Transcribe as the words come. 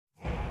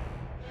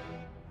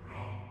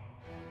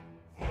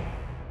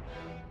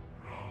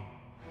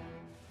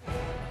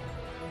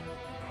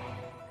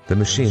The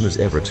machine is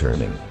ever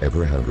turning,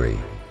 ever hungry.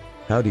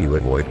 How do you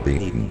avoid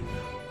being eaten?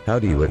 How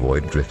do you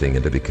avoid drifting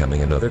into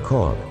becoming another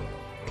cog?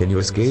 Can you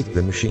escape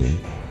the machine?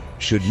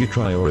 Should you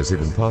try, or is it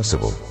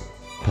impossible?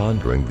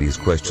 Pondering these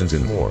questions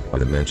and more are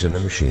the Mensch and the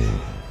Machine.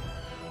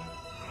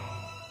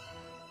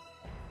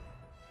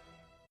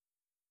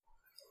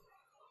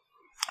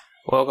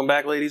 Welcome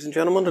back, ladies and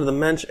gentlemen, to the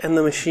Mensch and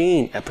the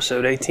Machine,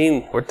 episode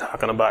 18. We're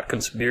talking about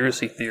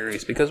conspiracy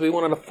theories because we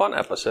wanted a fun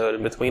episode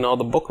in between all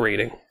the book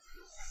reading.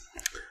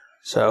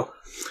 So,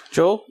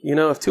 Joel,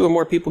 if two or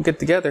more people get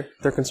together,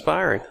 they're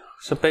conspiring.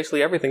 So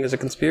basically everything is a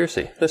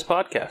conspiracy. This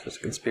podcast is a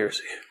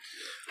conspiracy.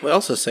 We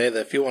also say that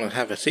if you want to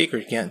have a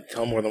secret, you can't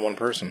tell more than one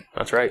person.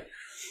 That's right.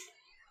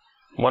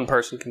 One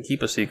person can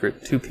keep a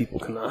secret, two people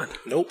cannot.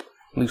 Nope.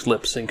 Loose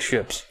lips sink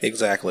ships.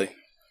 Exactly.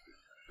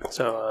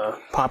 So,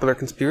 popular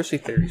conspiracy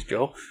theories,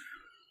 Joel.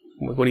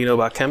 What do you know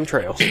about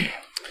chemtrails?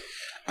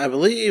 I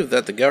believe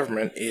that the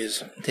government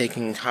is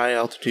taking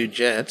high-altitude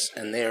jets,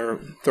 and they're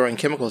throwing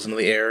chemicals into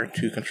the air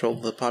to control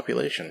the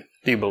population.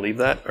 Do you believe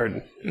that?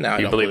 Or No,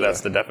 do you believe that's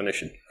the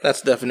definition?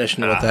 That's the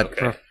definition of what that...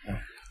 Okay.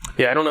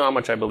 Yeah, I don't know how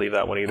much I believe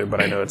that one either, but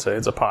I know it's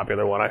a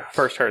popular one. I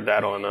first heard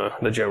that on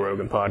the Joe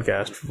Rogan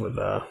podcast with,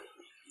 I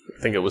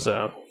think it was,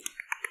 not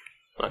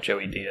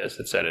Joey Diaz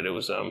that said it. It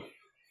was a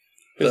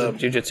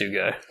jiu-jitsu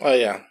guy. Oh,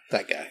 yeah,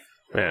 that guy.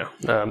 Yeah,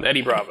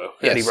 Eddie Bravo.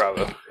 Yes. Eddie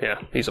Bravo,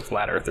 yeah. He's a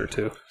flat earther,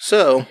 too.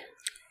 So,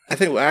 I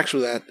think what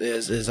actually that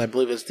is I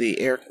believe it's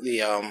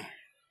the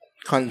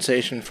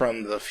condensation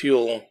from the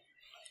fuel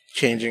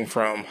changing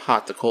from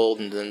hot to cold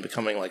and then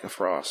becoming like a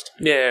frost.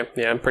 Yeah,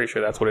 I'm pretty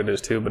sure that's what it is,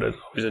 too, but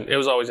it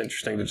was always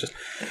interesting to just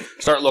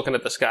start looking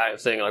at the sky and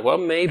saying, like, well,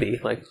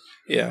 maybe, like...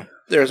 Yeah.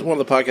 There's one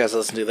of the podcasts I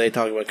listen to, they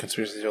talk about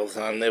conspiracies all the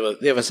time. They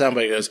have a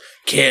soundbite that goes,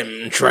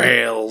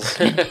 chemtrails.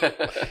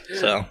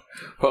 So.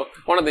 Well,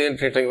 one of the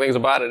interesting things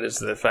about it is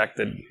the fact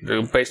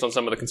that, based on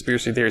some of the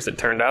conspiracy theories that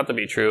turned out to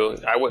be true,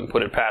 I wouldn't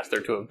put it past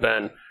there to have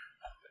been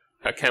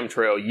a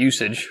chemtrail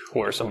usage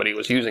where somebody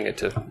was using it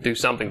to do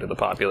something to the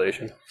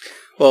population.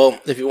 Well,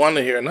 if you want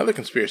to hear another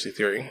conspiracy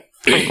theory.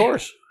 Of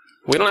course.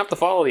 We don't have to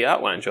follow the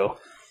outline, Joe.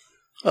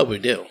 Oh, we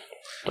do.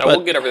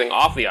 We'll get everything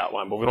off the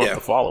outline, but we don't have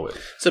to follow it.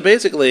 So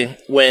basically,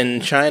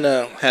 when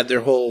China had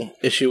their whole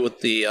issue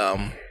with the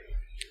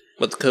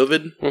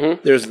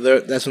COVID,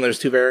 that's when there's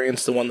two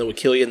variants, the one that would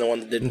kill you and the one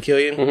that didn't kill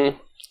you. Mm-hmm.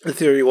 The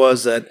theory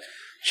was that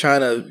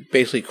China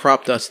basically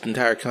crop dusted the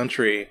entire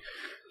country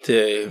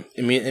to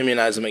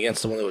immunize them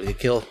against the one that would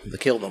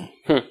kill them.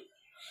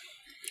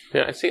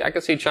 Yeah, I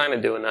can see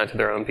China doing that to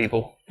their own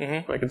people.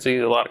 Mm-hmm. I can see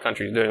a lot of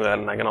countries doing that,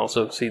 and I can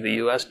also see the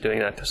U.S. doing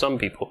that to some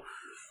people.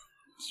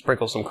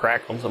 Sprinkle some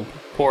crack on some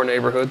poor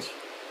neighborhoods.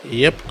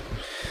 Yep.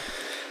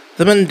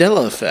 The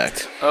Mandela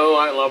effect. Oh,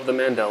 I love the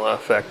Mandela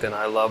effect, and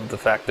I love the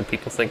fact that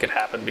people think it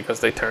happened because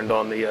they turned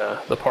on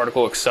the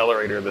particle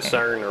accelerator, the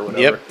CERN or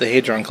whatever. Yep, the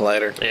Hadron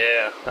Collider.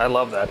 Yeah, I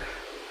love that.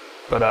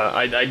 But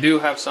I do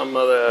have some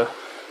of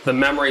the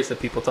memories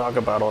that people talk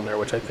about on there,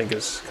 which I think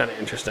is kind of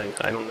interesting.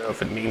 I don't know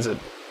if it means that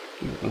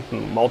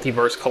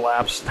multiverse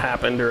collapse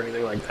happened or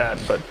anything like that,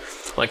 but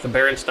like the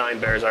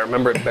Berenstain Bears, I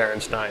remember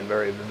Berenstain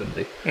very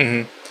vividly.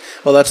 Mm-hmm.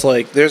 Well, that's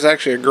like, there's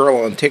actually a girl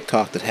on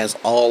TikTok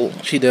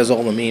that she does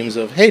all the memes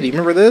of, hey, do you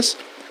remember this?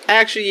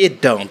 Actually, you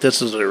don't.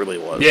 This is what it really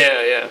was.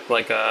 Yeah.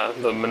 Like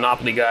the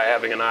Monopoly guy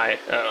having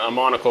a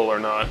monocle or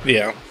not.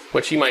 Yeah.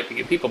 Which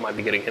people might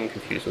be getting him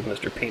confused with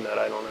Mr. Peanut.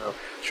 I don't know.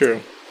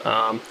 True.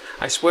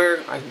 I swear,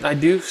 I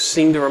do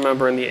seem to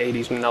remember in the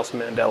 80s Nelson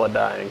Mandela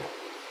dying.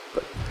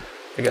 But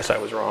I guess I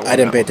was wrong. I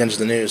didn't pay attention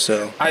to the news,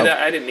 so...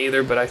 I didn't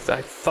either, but I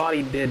thought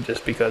he did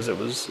just because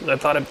I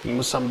thought it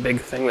was some big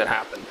thing that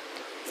happened.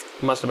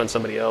 Must have been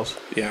somebody else.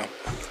 Yeah.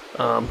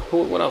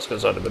 What else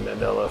goes under the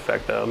Mandela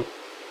effect?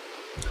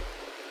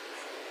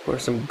 What are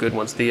some good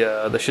ones? The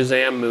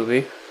Shazam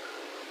movie.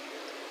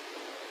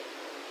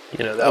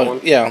 You know that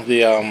one? Yeah,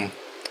 the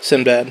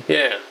Sinbad.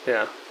 Yeah.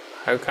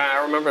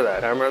 I remember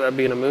that. I remember that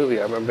being a movie.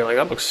 I remember being like,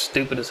 that looks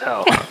stupid as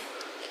hell.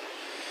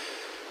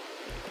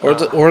 Or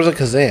is it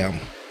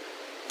Kazam?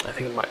 I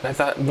think it might. I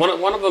thought one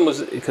of them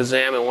was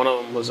Kazam and one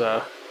of them was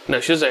no,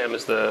 Shazam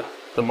is the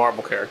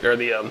Marvel character, or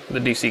the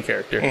DC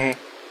character. Mm-hmm.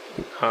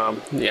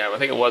 Yeah, I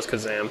think it was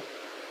Kazam.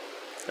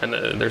 And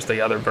there's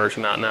the other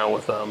version out now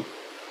with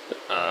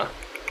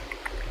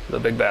the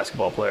big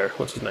basketball player.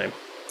 What's his name?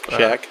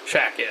 Shaq.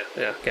 Shaq,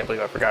 yeah. Can't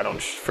believe I forgot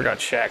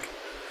Shaq.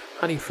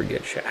 How do you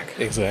forget Shaq?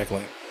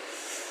 Exactly.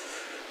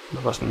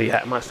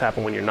 It must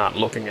happen when you're not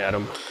looking at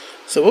him.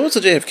 So what was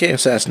the JFK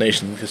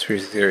assassination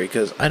conspiracy theory?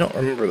 Because I don't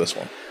remember this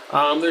one.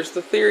 There's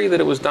the theory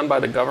that it was done by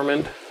the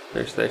government.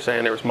 They're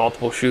saying there was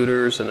multiple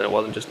shooters and it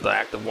wasn't just the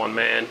act of one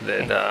man.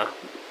 That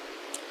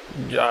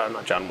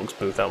not John Wilkes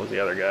Booth, that was the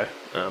other guy.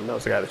 That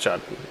was the guy that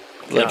shot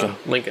Lincoln.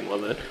 Lincoln,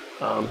 wasn't it?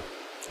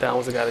 That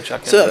was the guy that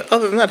shot Kennedy. So,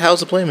 other than that, how's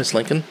the play, Miss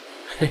Lincoln?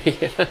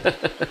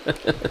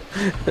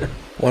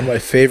 One of my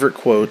favorite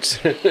quotes.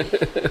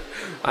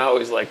 I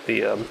always like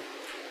the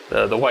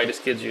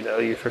whitest kids you know.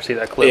 You ever see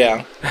that clip?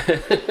 Yeah.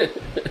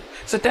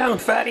 Sit down,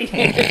 fatty.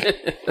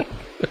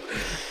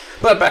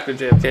 But back to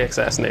JFK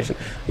assassination.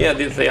 Yeah,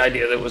 the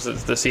idea that was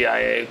the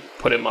CIA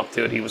put him up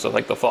to it. He was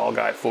like the fall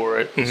guy for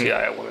it. The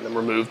CIA wanted him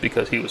removed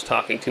because he was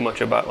talking too much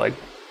about like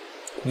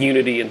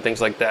unity and things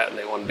like that, and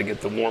they wanted to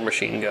get the war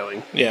machine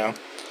going. Yeah.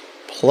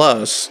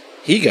 Plus,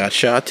 he got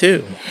shot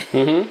too.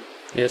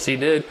 Yes, he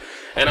did.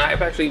 And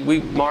I've actually,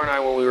 Mar and I,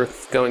 when we were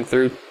going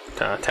through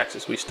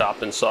Texas, we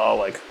stopped and saw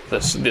like the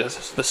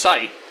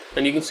site,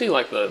 and you can see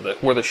like the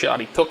where the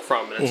shot he took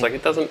from, and it's like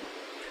it doesn't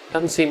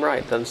seem right.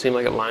 It doesn't seem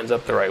like it lines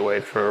up the right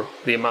way for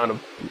the amount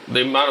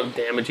of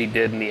damage he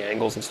did and the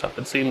angles and stuff.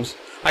 It seems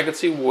I could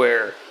see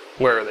where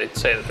they'd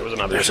say that there was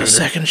another. There's shooter. a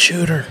second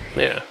shooter.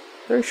 Yeah,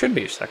 there should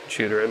be a second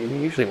shooter. I mean,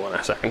 you usually want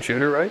a second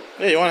shooter, right?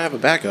 Yeah, you want to have a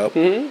backup.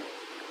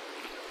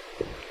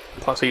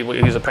 Plus,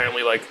 he's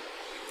apparently like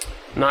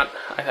not.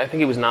 I think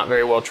he was not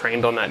very well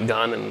trained on that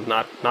gun and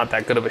not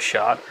that good of a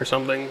shot or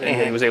something.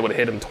 And he was able to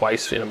hit him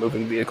twice in a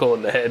moving vehicle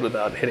in the head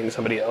without hitting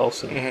somebody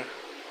else. And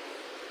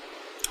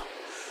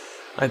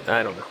I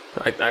don't know.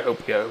 I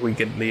hope we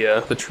get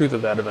the truth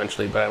of that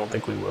eventually, but I don't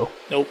think we will.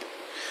 Nope.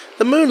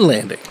 The moon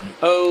landing.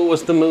 Oh,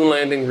 was the moon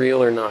landing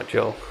real or not,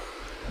 Joe?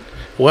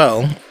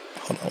 Well,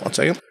 hold on 1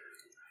 second.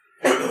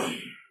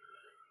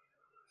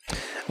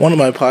 One of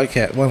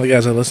the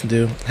guys I listen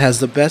to, has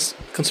the best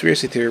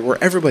conspiracy theory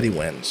where everybody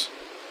wins.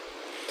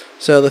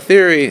 So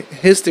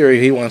his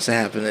theory he wants to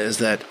happen is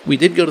that we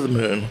did go to the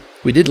moon,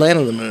 we did land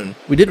on the moon,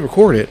 we did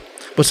record it,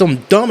 but some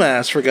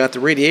dumbass forgot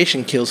the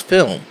radiation kills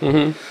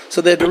film.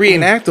 So they had to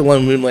reenact the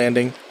moon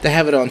landing to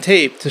have it on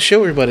tape to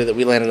show everybody that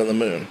we landed on the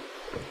moon.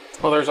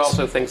 Well, there's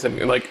also things that,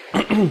 like,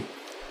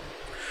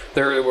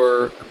 there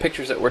were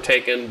pictures that were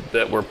taken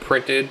that were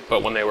printed,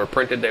 but when they were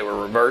printed, they were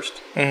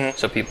reversed.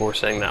 So people were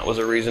saying that was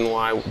a reason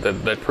why,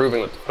 that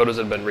proving that the photos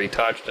had been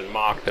retouched and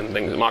mocked up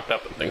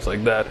and things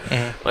like that.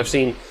 I've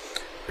seen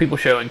people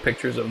showing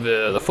pictures of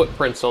the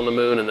footprints on the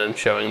moon and then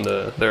showing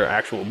their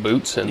actual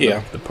boots, and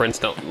the prints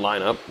don't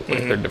line up. Like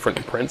they're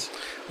different prints.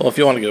 Well, if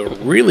you want to go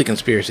really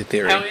conspiracy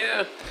theory, hell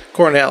yeah.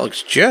 According to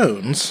Alex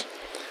Jones,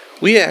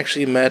 we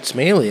actually met some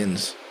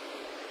aliens.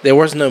 There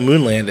was no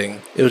moon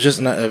landing. It was just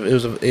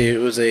it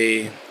was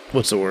a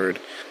what's the word?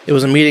 It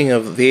was a meeting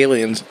of the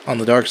aliens on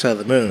the dark side of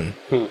the moon,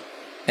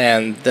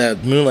 and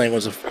that moon landing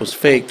was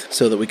faked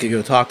so that we could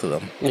go talk to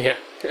them. Yeah.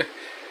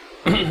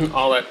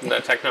 All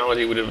that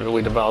technology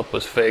we developed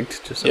was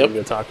faked just so we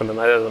could talk to them.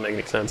 That doesn't make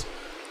any sense.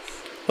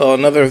 Well,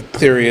 another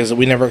theory is that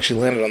we never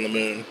actually landed on the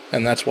moon,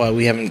 and that's why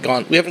we haven't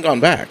gone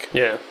back.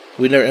 Yeah.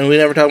 We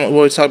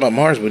always talk about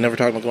Mars, but we never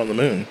talk about going to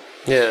the moon.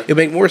 Yeah. It'd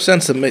make more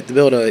sense to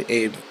build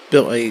a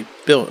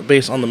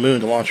base on the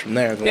moon to launch from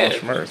there than launch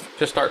from Earth.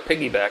 Just start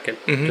piggybacking.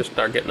 Just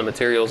start getting the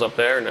materials up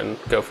there and then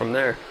go from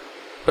there.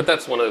 But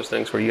that's one of those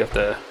things where you have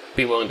to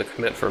be willing to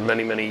commit for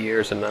many, many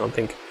years, and I don't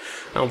think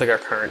our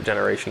current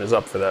generation is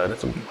up for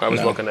that. I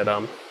was looking at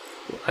I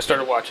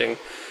started watching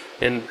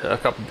in a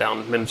couple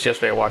down minutes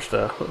yesterday. I watched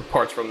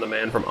parts from The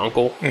Man from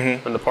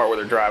U.N.C.L.E. and the part where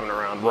they're driving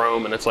around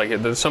Rome, and it's like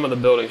some of the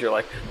buildings. You're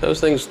like,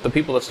 those things. The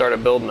people that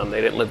started building them,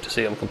 they didn't live to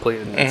see them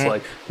completed. And it's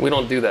like we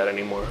don't do that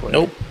anymore. Like,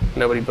 nope.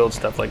 Nobody builds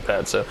stuff like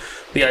that. So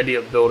the idea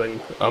of building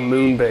a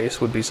moon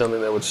base would be something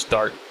that would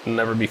start and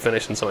never be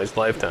finished in somebody's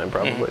lifetime,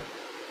 probably.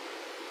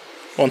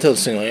 Well, until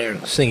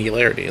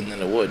singularity, and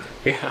then it would.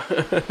 Yeah.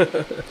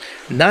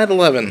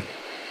 9/11.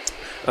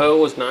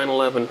 Oh, was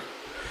 9/11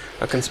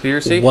 a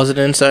conspiracy? Was it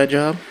an inside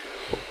job?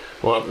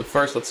 Well,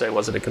 first, let's say,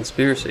 was it a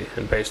conspiracy?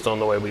 And based on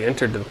the way we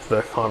entered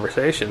the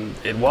conversation,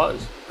 it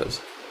was. Because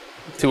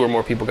 2 or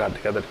more people got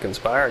together to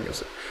conspire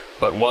against it.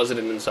 But was it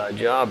an inside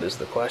job is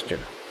the question.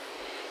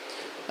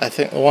 I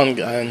think the one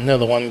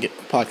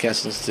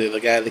podcast listens to, the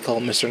guy they call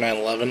Mr.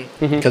 9/11,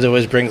 because it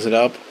always brings it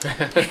up.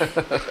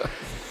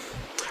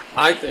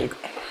 I think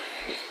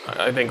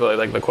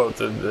like the quote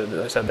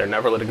that I said there,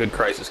 never let a good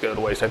crisis go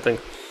to waste. I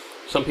think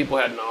some people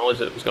had knowledge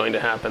that it was going to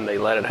happen, they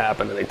let it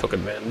happen, and they took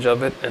advantage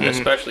of it. And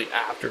especially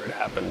after it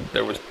happened,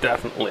 there was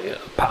definitely a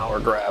power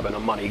grab and a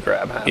money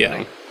grab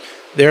happening. Yeah.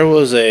 There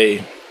was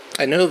I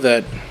know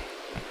that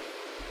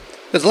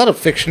there's a lot of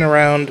fiction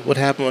around what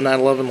happened with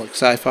 9/11, like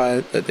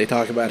sci-fi, that they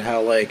talk about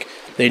how like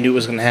they knew it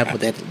was going to happen,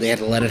 but they had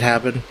to let it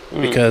happen,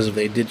 because if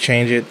they did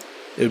change it,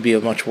 it would be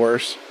much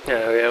worse.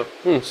 Yeah.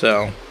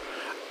 So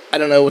I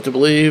don't know what to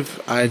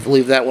believe. I'd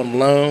leave that one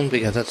alone,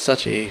 because that's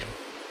such a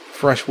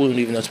fresh wound,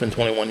 even though it's been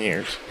 21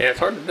 years. Yeah, it's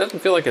hard. It doesn't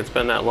feel like it's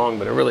been that long,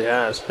 but it really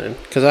has.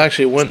 Because I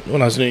actually went,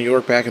 when I was in New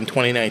York back in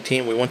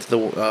 2019, we went to the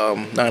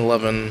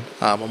 9/11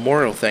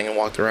 memorial thing and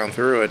walked around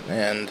through it,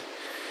 and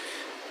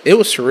it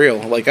was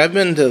surreal. Like, I've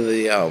been to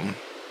the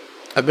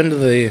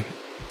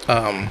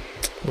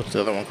what's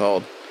the other one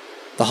called?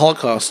 The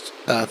Holocaust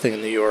thing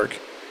in New York,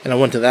 and I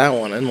went to that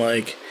one, and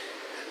like,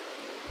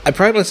 I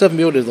pride myself in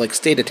being able to like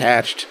stay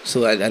detached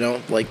so that I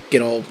don't like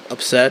get all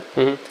upset.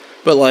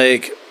 But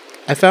like,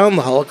 I found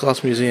the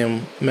Holocaust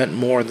Museum meant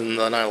more than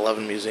the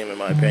 9/11 Museum, in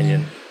my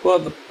opinion.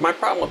 Well, my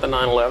problem with the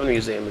 9/11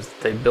 Museum is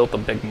that they built a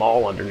big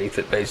mall underneath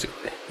it,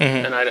 basically.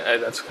 And I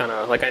that's kind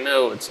of like, I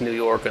know it's New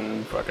York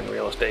and fucking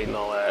real estate and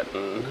all that,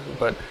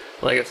 but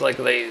like, it's like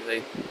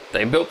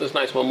they built this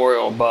nice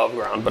memorial above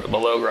ground, but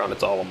below ground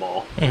it's all a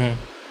mall.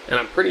 And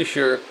I'm pretty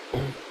sure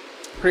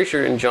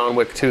in John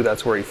Wick 2,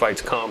 that's where he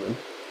fights Common.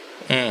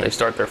 They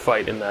start their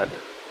fight in that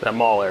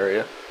mall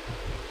area.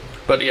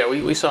 But yeah,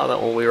 we saw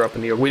that when we were up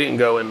in New York. We didn't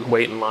go and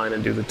wait in line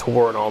and do the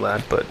tour and all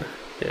that, but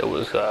it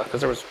was,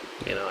 because there was,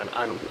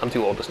 I'm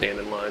too old to stand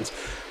in lines.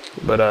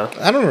 But I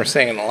don't remember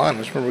staying in the line. I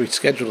just remember we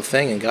scheduled a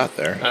thing and got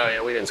there. Oh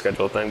yeah, we didn't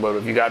schedule a thing, but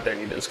if you got there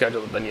and you didn't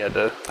schedule it, then you had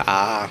to.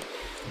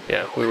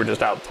 Yeah, we were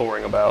just out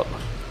touring about.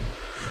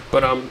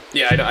 But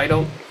yeah, I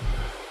don't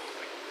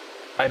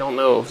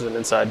know if it was an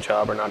inside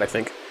job or not. I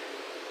think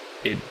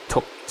it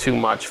took too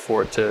much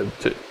for it to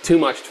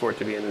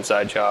be an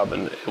inside job,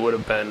 and it would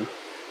have been.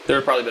 There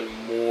would probably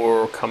been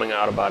more coming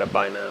out about it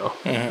by now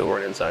that were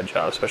an inside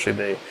job, especially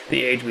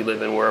the age we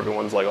live in, where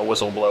everyone's like a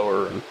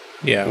whistleblower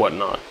and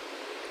whatnot.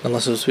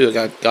 Unless those people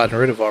got gotten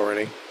rid of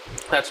already.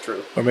 That's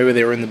true. Or maybe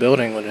they were in the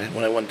building when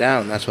it went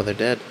down, and that's why they're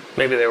dead.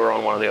 Maybe they were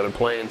on one of the other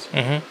planes.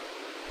 Mm-hmm.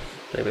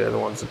 Maybe they're the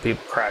ones that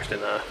people crashed in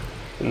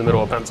the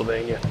middle of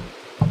Pennsylvania.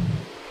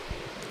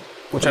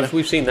 Which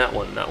we've seen that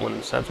one. That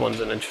one's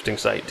an interesting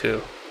sight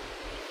too.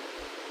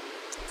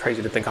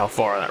 Crazy to think how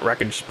far that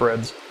wreckage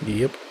spreads.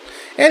 Yep.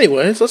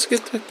 Anyways, let's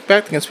get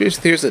back to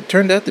conspiracy theories that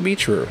turned out to be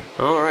true.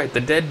 All right,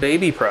 the Dead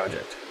Baby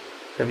Project.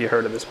 Have you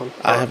heard of this one?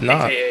 I have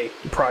not. AKA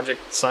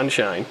Project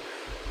Sunshine.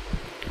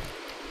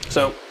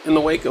 So, in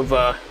the wake of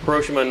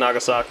Hiroshima and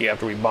Nagasaki,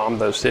 after we bombed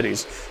those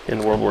cities in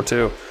World War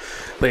II,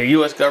 the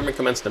U.S. government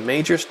commenced a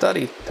major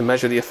study to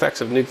measure the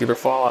effects of nuclear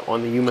fallout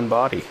on the human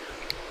body.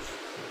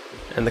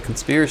 And the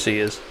conspiracy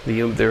is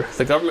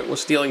the government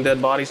was stealing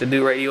dead bodies to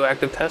do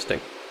radioactive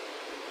testing.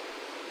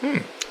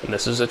 And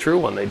this is a true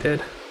one. They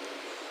did.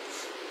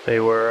 They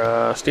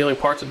were stealing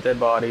parts of dead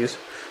bodies.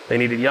 They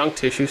needed young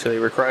tissue, so they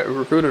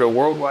recruited a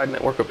worldwide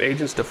network of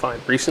agents to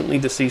find recently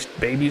deceased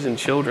babies and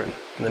children,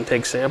 and then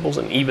take samples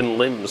and even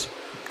limbs.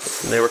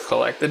 And they were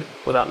collected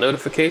without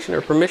notification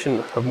or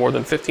permission of more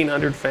than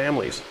 1,500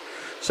 families.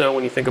 So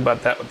when you think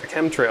about that with the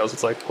chemtrails,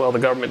 it's like, well, the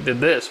government did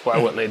this. Why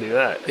wouldn't they do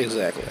that?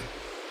 Exactly.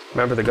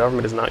 Remember, the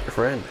government is not your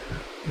friend.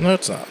 No,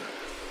 it's not.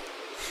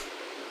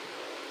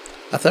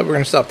 I thought we were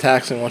going to stop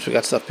taxing once we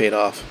got stuff paid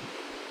off.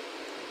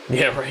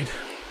 Yeah, right.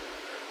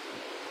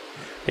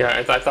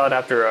 Yeah, I thought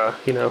after,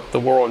 the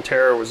war on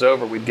terror was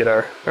over, we'd get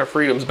our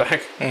freedoms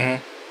back.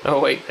 Mm-hmm. Oh,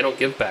 wait, they don't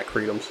give back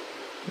freedoms.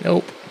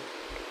 Nope.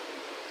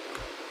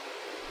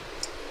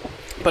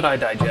 But I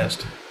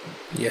digest.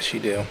 Yes,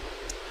 you do.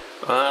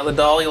 The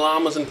Dalai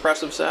Lama's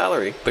impressive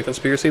salary. The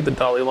conspiracy, the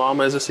Dalai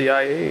Lama is a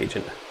CIA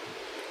agent.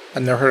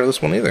 I've never heard of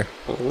this one either.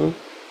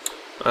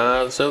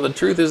 Mm-hmm. So the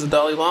truth is the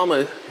Dalai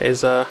Lama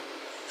is,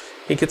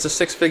 he gets a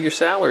 6-figure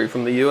salary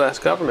from the U.S.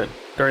 government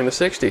during the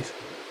 60s.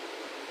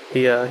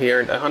 He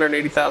earned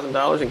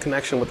 $180,000 in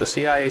connection with the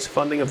CIA's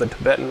funding of the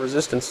Tibetan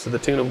resistance to the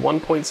tune of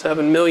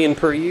 $1.7 million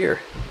per year,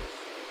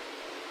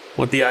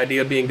 with the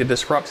idea being to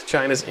disrupt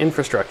China's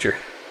infrastructure.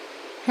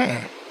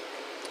 Well,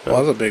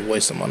 that's a big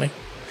waste of money.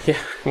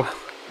 Yeah, well,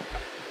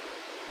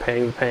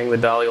 paying the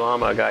Dalai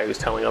Lama, a guy who's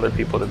telling other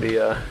people to be,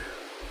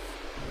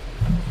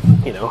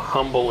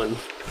 humble and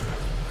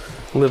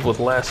live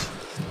with less.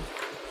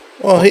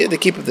 Well, he had to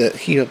keep up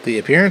the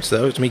appearance,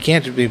 though. I mean, he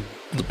can't just be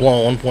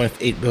blowing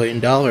 $1.8 billion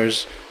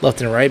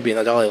left and right being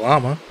the Dalai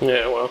Lama.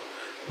 Yeah, well,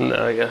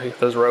 no, yeah,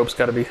 those robes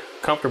got to be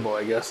comfortable,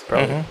 I guess.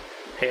 Probably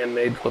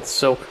handmade with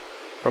silk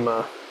from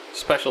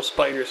special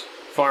spiders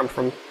farmed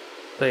from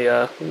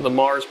the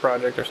Mars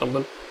Project or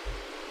something.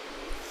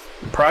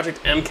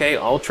 Project MK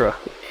Ultra,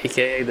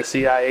 aka the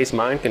CIA's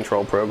mind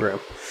control program.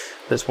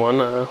 This one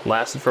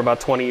lasted for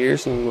about 20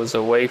 years and was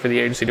a way for the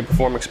agency to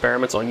perform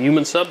experiments on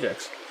human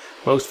subjects.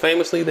 Most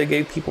famously, they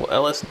gave people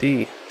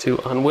LSD to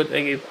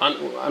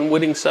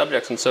unwitting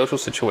subjects in social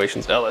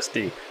situations,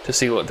 LSD, to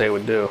see what they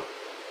would do.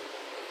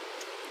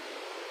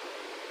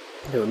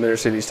 To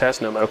administer these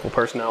tests, no medical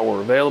personnel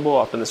were available.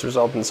 Often this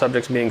resulted in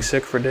subjects being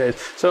sick for days.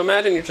 So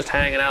imagine you're just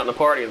hanging out in a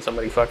party and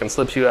somebody fucking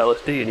slips you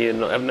LSD and you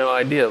have no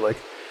idea. Like,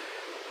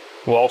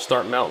 walls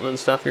start melting and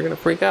stuff. You're going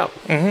to freak out.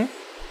 Mm-hmm.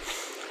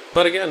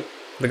 But again,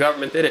 the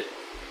government did it.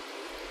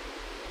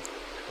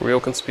 Real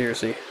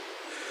conspiracy.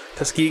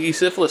 Tuskegee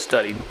syphilis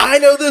study. I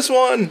know this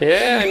one!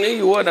 Yeah, I knew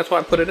you would. That's why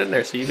I put it in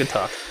there so you could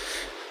talk.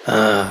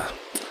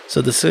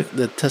 So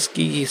the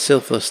Tuskegee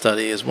syphilis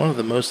study is one of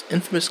the most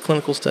infamous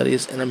clinical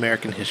studies in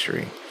American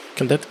history.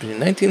 Conducted between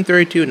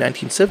 1932 and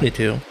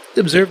 1972, it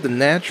observed the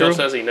natural... Joe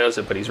says he knows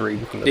it, but he's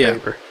reading from the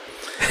paper.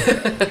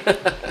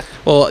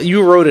 Well,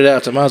 you wrote it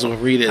out, so I might as well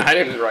read it. I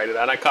didn't write it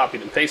out. I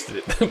copied and pasted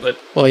it. But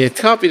well, you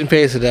copied and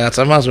pasted it out,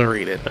 so I might as well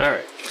read it. All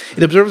right.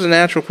 It observes the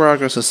natural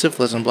progress of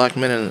syphilis in black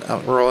men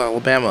in rural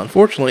Alabama.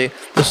 Unfortunately,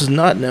 this is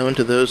not known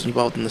to those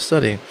involved in the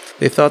study.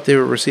 They thought they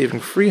were receiving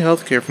free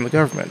health care from the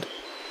government.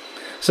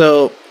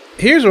 So,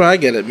 here's where I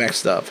get it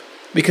mixed up.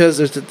 Because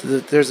there's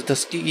a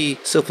Tuskegee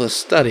syphilis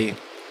study,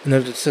 and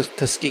there's a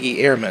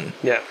Tuskegee Airmen.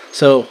 Yeah.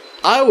 So,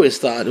 I always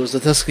thought it was the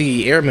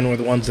Tuskegee Airmen were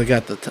the ones that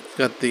got the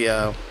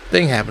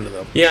thing happen to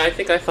them. Yeah, I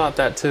thought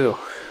that too.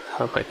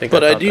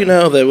 I do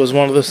know that it was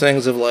one of those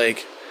things of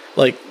like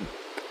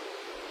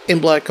in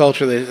black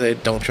culture they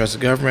don't trust the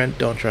government,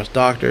 don't trust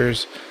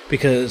doctors,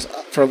 because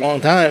for a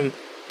long time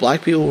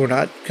black people were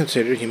not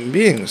considered human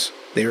beings.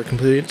 They were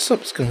considered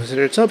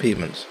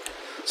subhumans.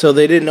 So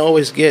they didn't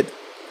always get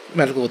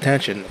medical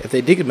attention. If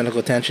they did get medical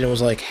attention, it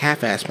was like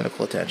half-assed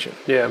medical attention.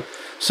 Yeah.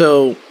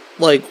 So,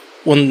 like,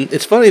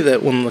 it's funny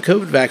that when the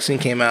COVID vaccine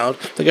came out,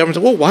 the government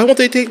said, well, why won't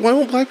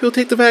black people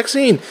take the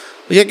vaccine?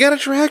 Well, you got a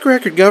track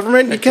record,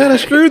 government. You kind of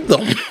screwed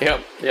them.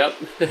 Yep.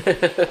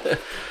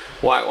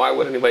 Why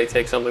would anybody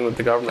take something that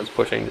the government's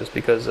pushing just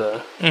because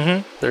like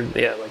you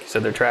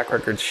said, their track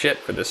record's shit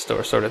for this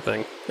sort of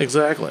thing?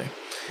 Exactly.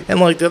 And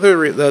like the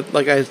other,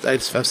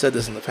 I've said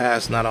this in the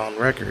past, not on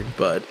record,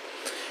 but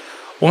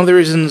one of the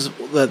reasons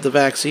that the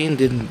vaccine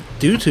didn't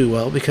do too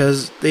well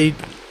because they,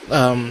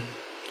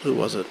 who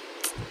was it?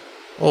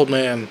 Old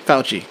man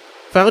Fauci.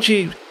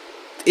 Fauci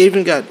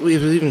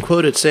was even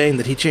quoted saying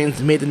that he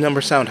made the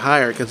number sound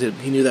higher because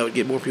he knew that would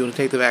get more people to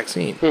take the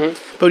vaccine. Mm-hmm.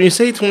 But when you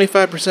say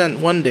 25%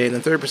 one day and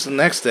then 30% the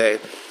next day,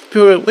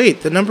 people are like,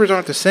 wait, the numbers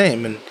aren't the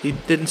same, and he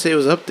didn't say it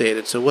was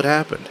updated, so what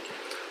happened?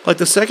 Like,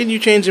 the second you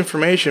change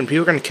information,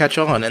 people are going to catch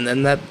on, and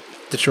then that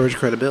destroys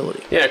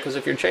credibility. Yeah, because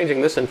if you're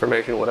changing this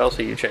information, what else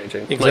are you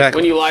changing? Exactly. Like,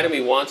 when you lie to me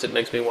once, it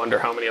makes me wonder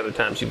how many other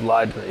times you've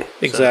lied to me.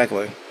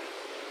 Exactly. So,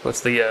 what's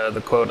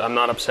the quote? I'm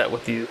not upset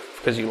with you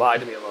because you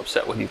lied to me. I'm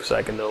upset with you because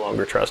I can no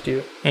longer trust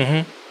you.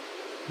 Mm-hmm.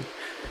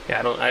 Yeah,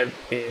 I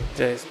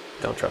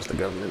don't trust the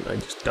government. I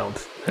just don't.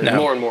 No.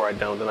 More and more I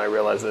don't, and I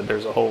realize that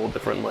there's a whole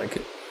different, like,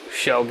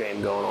 shell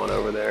game going on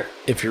over there.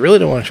 If you really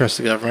don't want to trust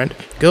the government,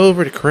 go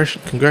over to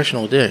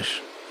Congressional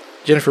Dish.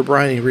 Jennifer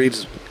Briney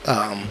reads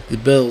the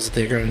bills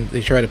that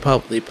they try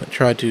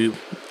to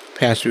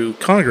pass through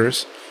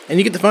Congress, and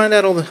you get to find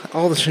out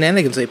all the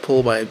shenanigans they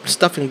pull by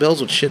stuffing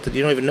bills with shit that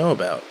you don't even know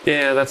about.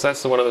 Yeah,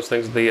 that's one of those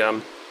things.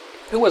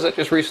 Who was it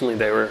just recently?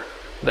 They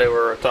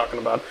were talking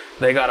about.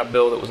 They got a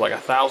bill that was like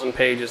 1,000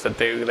 pages that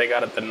they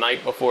got it the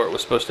night before it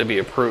was supposed to be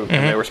approved,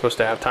 and they were supposed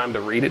to have time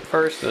to read it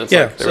first. And it's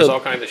like there was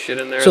all kinds of shit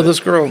in there. So this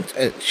girl,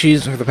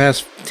 she's for the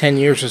past 10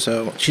 years or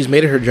so, she's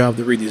made it her job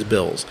to read these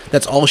bills.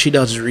 That's all she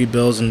does is read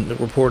bills and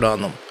report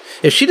on them.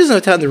 If she doesn't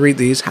have time to read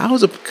these, how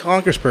is a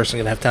congressperson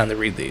going to have time to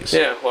read these?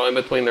 Yeah, well, in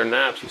between their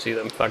naps, you see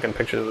them fucking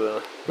pictures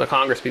of the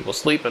Congress people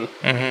sleeping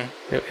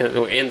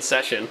in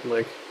session.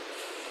 Like,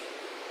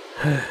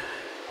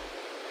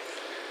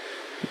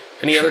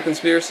 any other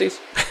conspiracies?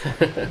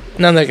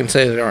 None that I can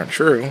say that aren't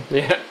true.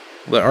 Yeah.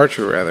 That are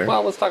true, rather.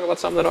 Well, let's talk about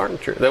some that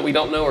aren't true, that we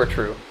don't know are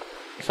true.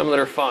 Some that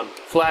are fun.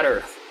 Flat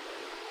Earth.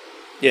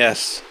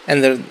 Yes.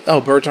 And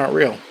birds aren't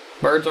real.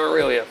 Birds aren't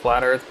real, yeah.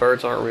 Flat Earth,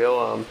 birds aren't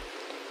real.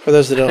 For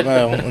those that don't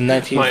know, in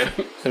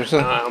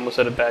I almost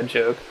said a bad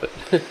joke. But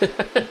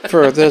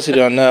for those who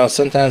don't know,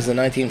 sometimes in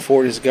the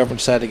 1940s, the government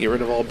decided to get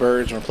rid of all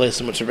birds and replace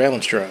them with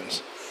surveillance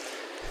drones.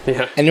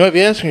 Yeah. And you might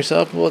be asking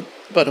yourself, well,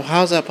 but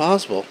how's that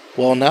possible?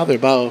 Well, now they're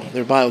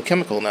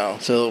biochemical now,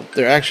 so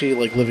they're actually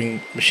like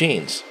living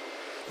machines.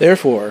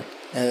 Therefore,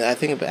 and I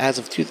think as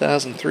of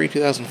 2003,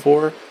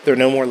 2004, there are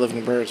no more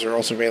living birds. They're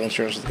all surveillance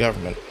drones of the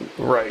government.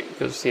 Right,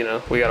 because,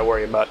 we got to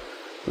worry about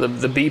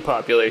the bee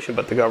population,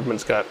 but the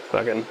government's got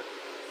fucking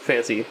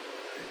fancy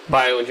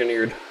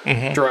bioengineered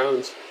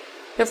drones.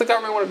 If the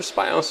government wanted to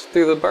spy on us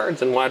through the birds,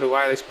 then why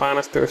are they spying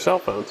us through their cell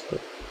phones?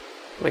 It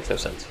makes no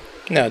sense.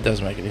 No, it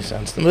doesn't make any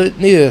sense.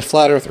 Neither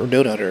Flat Earth or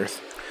Donut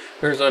Earth.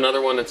 There's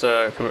another one that's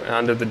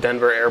under the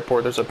Denver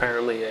airport. There's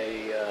apparently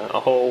a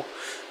whole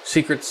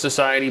secret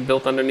society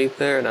built underneath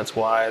there, and that's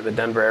why the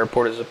Denver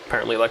airport is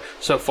apparently like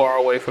so far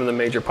away from the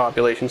major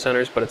population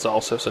centers, but it's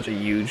also such a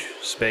huge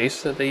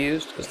space that they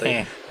used because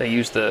they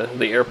used the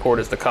airport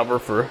as the cover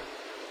for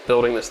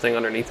building this thing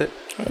underneath it.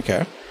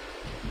 Okay.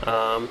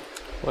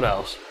 What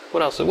else?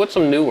 What's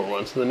some newer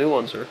ones? The new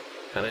ones are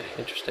kind of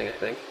interesting, I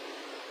think.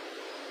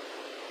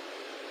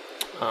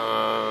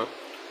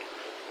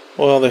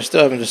 Well, they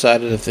still haven't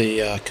decided if the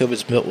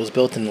COVID was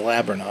built in the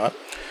lab or not.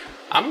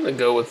 I'm going to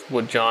go with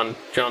what Jon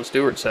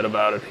Stewart said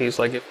about it. He's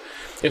like,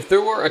 if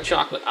there were a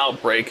chocolate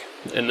outbreak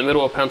in the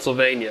middle of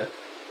Pennsylvania,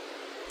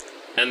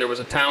 and there was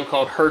a town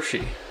called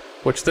Hershey,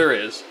 which there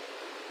is,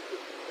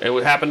 and it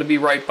would happen to be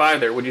right by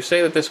there, would you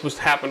say that this was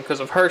happened because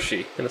of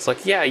Hershey? And it's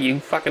like, yeah, you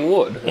fucking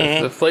would.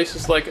 If the place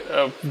is like,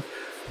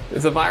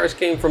 if the virus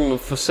came from a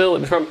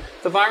facility,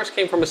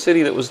 a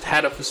city that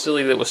had a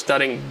facility that was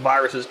studying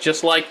viruses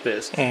just like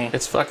this,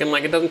 it's fucking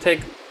like it doesn't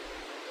take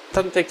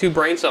two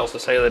brain cells to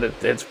say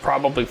that it's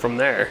probably from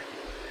there.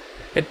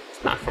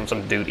 It's not from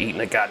some dude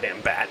eating a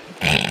goddamn bat.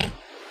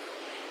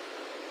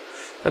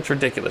 That's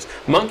ridiculous.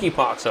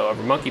 Monkeypox,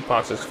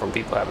 however, is from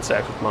people having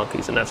sex with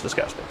monkeys, and that's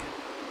disgusting.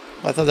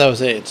 I thought that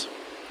was AIDS.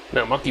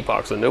 No,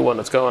 monkeypox, the new one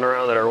that's going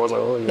around that everyone's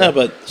like, oh, yeah. No,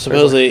 but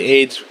supposedly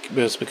AIDS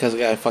was because the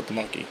guy fucked the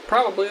monkey.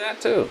 Probably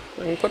that too.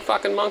 I mean, quit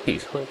fucking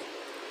monkeys. Like,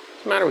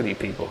 what's the matter with you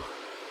people?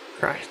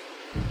 Christ.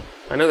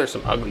 I know there's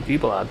some ugly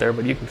people out there,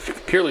 but you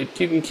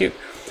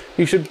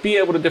should be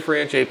able to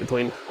differentiate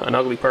between an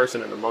ugly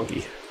person and a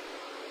monkey.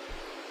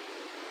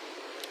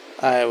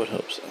 I would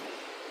hope so.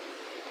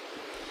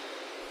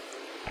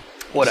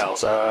 What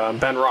else?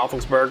 Ben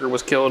Roethlisberger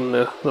was killed in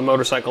the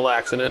motorcycle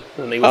accident,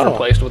 and he was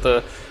replaced with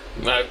a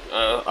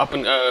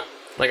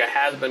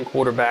has-been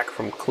quarterback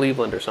from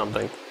Cleveland or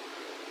something.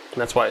 And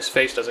that's why his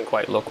face doesn't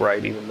quite look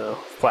right, even though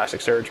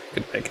plastic surgery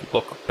could make it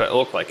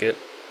look like it.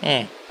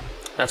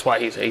 That's why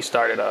he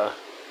started.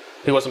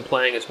 He wasn't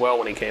playing as well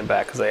when he came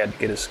back because they had to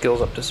get his skills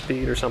up to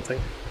speed or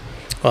something.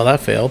 Well, that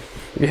failed.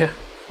 Yeah.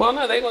 Well,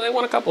 no, they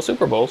won a couple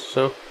Super Bowls,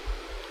 so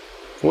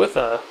with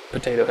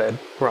Potato Head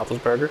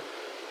Roethlisberger.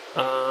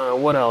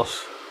 What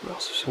else? What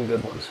else are some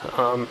good ones?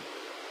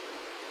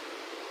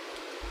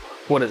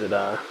 What is it?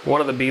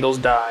 One of the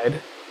Beatles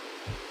died.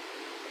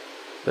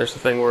 There's the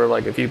thing where,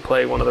 like, if you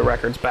play one of the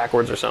records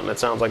backwards or something, it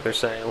sounds like they're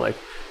saying, like,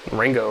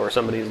 Ringo or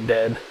somebody's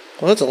dead.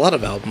 Well, that's a lot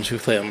of albums who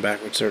play them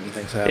backwards, certain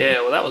things happen.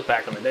 Yeah, well, that was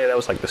back in the day. That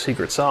was like the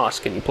secret sauce.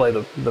 Can you play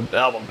the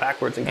album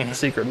backwards and get the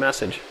secret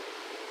message?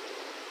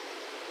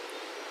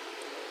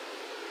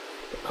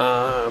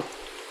 I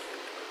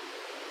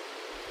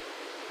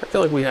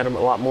feel like we had a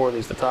lot more of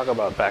these to talk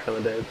about back in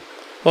the day.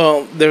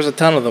 Well, there's a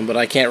ton of them, but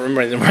I can't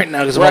remember them right now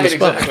because I'm on the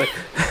spot.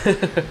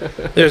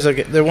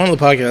 Exactly. They're one of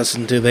the podcasts I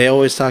listen to. They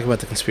always talk about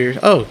the conspiracy.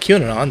 Oh,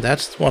 QAnon.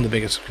 That's one of the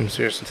biggest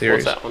conspiracy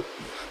theories. What's that one?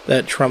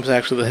 That Trump's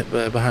actually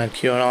behind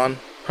QAnon.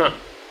 Huh.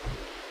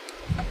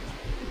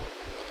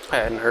 I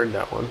hadn't heard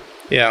that one.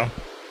 Yeah.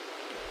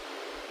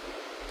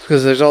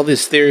 Because there's all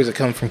these theories that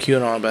come from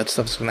QAnon about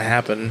stuff that's going to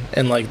happen.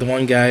 And, like, the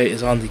one guy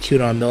is on the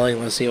QAnon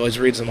mailing list. He always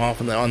reads them off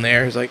and on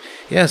there. He's like,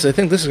 yes, I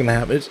think this is going to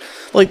happen. It's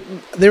like,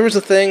 there was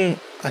a thing,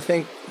 I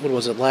think, what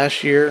was it,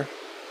 last year?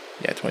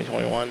 Yeah,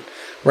 2021.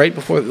 Right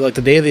before, like,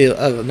 the day of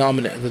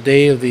the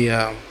day of the,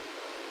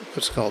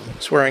 what's it called?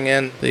 Swearing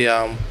in?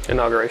 The,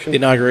 Inauguration? The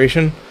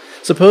inauguration.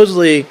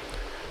 Supposedly,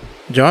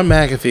 John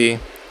McAfee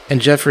and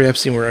Jeffrey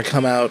Epstein were going to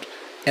come out,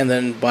 and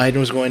then Biden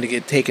was going to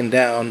get taken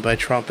down by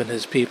Trump and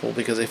his people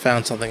because they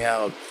found something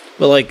out.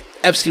 But, like,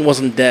 Epstein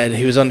wasn't dead.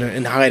 He was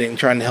in hiding,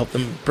 trying to help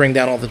them bring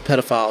down all the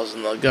pedophiles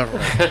in the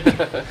government.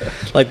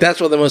 Like, that's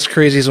one of the most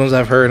craziest ones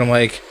I've heard. I'm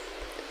like,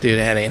 dude,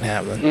 that ain't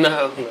happening.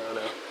 No.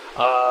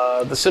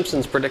 The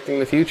Simpsons predicting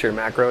the future.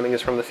 Matt Groening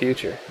is from the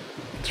future.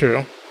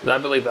 True. I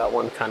believe that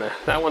one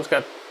that one's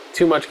got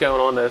too much going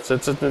on. It's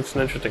an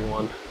interesting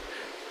one.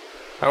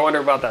 I wonder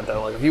about that,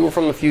 though. Like, if you were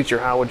from the future,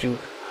 how would you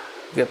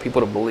get people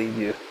to believe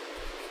you?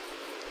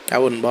 I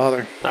wouldn't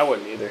bother. I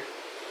wouldn't either.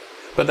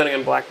 But then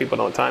again, black people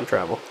don't time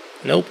travel.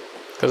 Nope.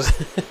 Because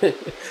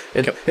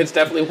it's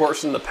definitely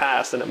worse in the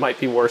past, and it might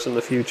be worse in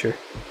the future.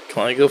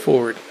 Can only go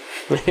forward.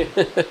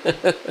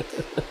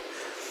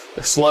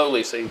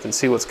 Slowly, so you can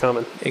see what's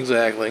coming.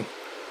 Exactly.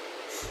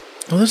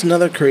 Well, there's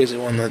another crazy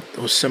one that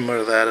was similar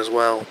to that as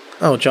well.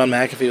 Oh, John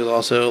McAfee was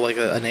also like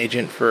an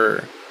agent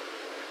for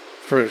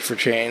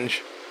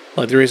change.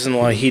 Like, the reason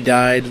why he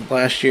died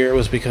last year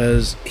was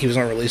because he was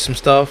going to release some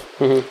stuff.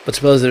 Mm-hmm. But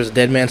suppose there's a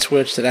dead man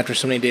switch that after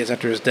so many days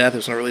after his death, it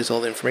was going to release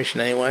all the information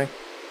anyway.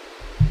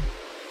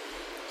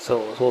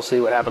 So we'll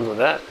see what happens with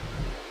that.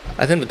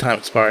 I think the time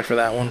expired for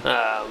that one.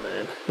 Oh,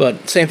 man.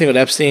 But same thing with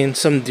Epstein.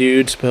 Some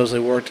dude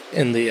supposedly worked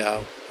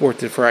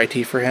for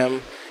IT for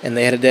him, and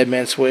they had a dead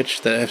man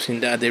switch that Epstein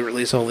died. They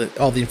released all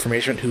the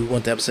information, who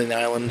went to Epstein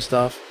Island and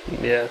stuff.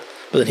 Yeah.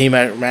 But then he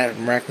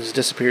miraculously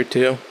disappeared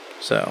too.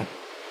 So.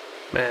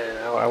 Man,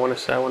 I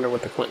wonder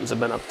what the Clintons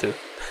have been up to.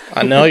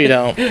 I know you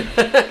don't.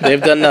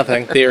 They've done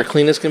nothing. They are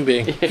clean as can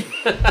be.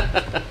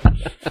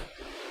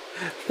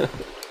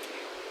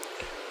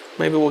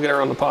 Maybe we'll get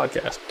her on the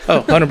podcast.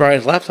 Oh, Hunter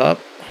Biden's laptop.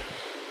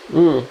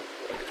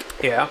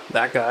 Yeah,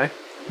 that guy.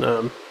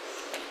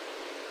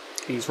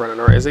 He's running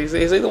around. Is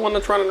he the one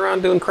that's running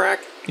around doing crack?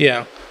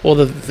 Yeah. Well,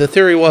 the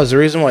theory was the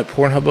reason why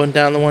Pornhub went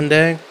down the one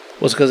day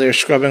was because they were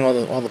scrubbing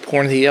all the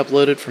porn that he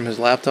uploaded from his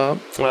laptop.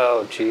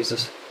 Oh,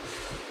 Jesus.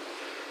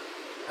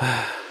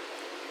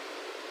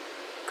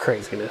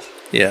 Craziness.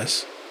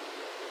 Yes.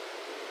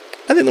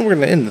 I think that we're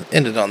going to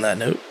end it on that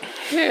note.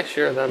 Yeah,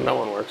 sure. That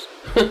one works.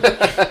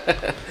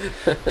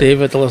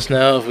 David, let us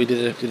know if we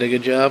did a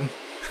good job.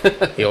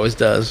 He always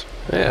does.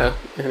 Yeah.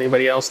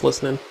 Anybody else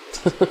listening?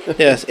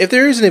 Yes. If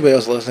there is anybody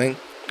else listening,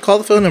 call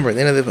the phone number at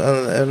the end of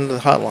the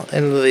hotline,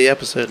 end of the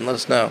episode, and let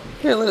us know.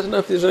 Yeah, let us know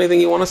if there's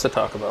anything you want us to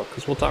talk about,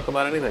 because we'll talk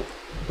about anything.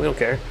 We don't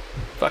care.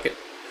 Fuck it.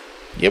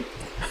 Yep.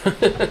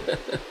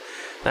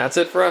 That's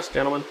it for us,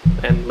 gentlemen,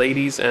 and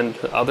ladies, and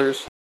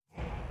others.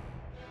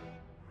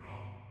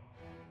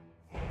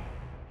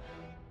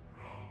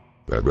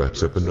 That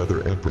wraps up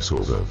another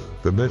episode of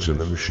The Mention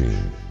the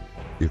Machine.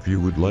 If you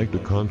would like to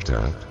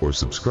contact or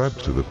subscribe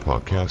to the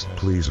podcast,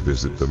 please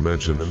visit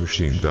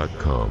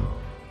thementionthemachine.com.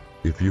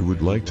 If you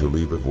would like to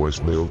leave a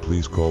voicemail,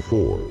 please call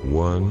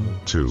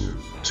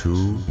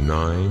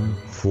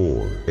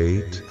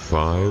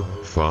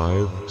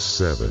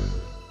 412-294-8557.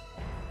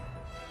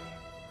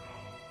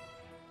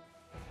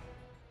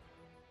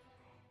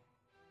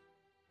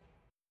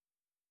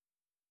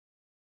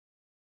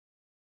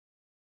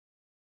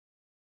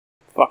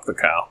 Fuck the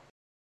cow.